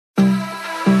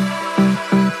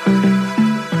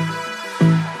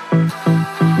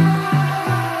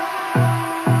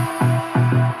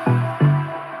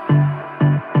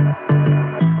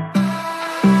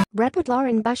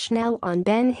REPORTLauren Bushnell on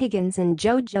Ben Higgins and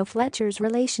JoJo Fletcher's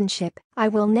relationship. I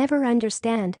will never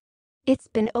understand. It's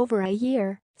been over a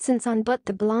year since on, but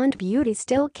the blonde beauty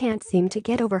still can't seem to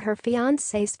get over her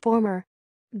fiancé's former.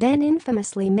 Ben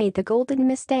infamously made the golden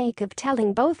mistake of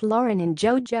telling both Lauren and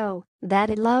JoJo that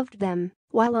he loved them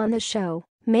while on the show,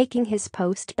 making his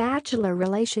post-Bachelor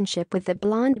relationship with the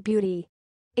blonde beauty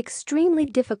extremely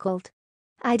difficult.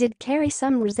 "I did carry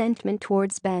some resentment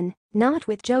towards Ben, not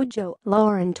with JoJo,"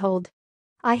 Lauren told.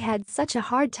 "I had such a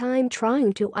hard time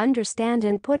trying to understand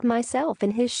and put myself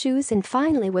in his shoes, and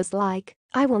finally was like,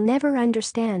 I will never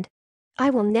understand.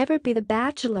 I will never be the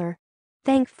Bachelor."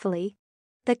 Thankfully,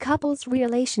 the couple's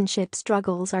relationship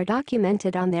struggles are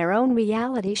documented on their own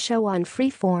reality show on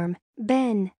Freeform.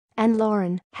 Ben and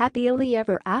Lauren, happily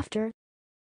ever after.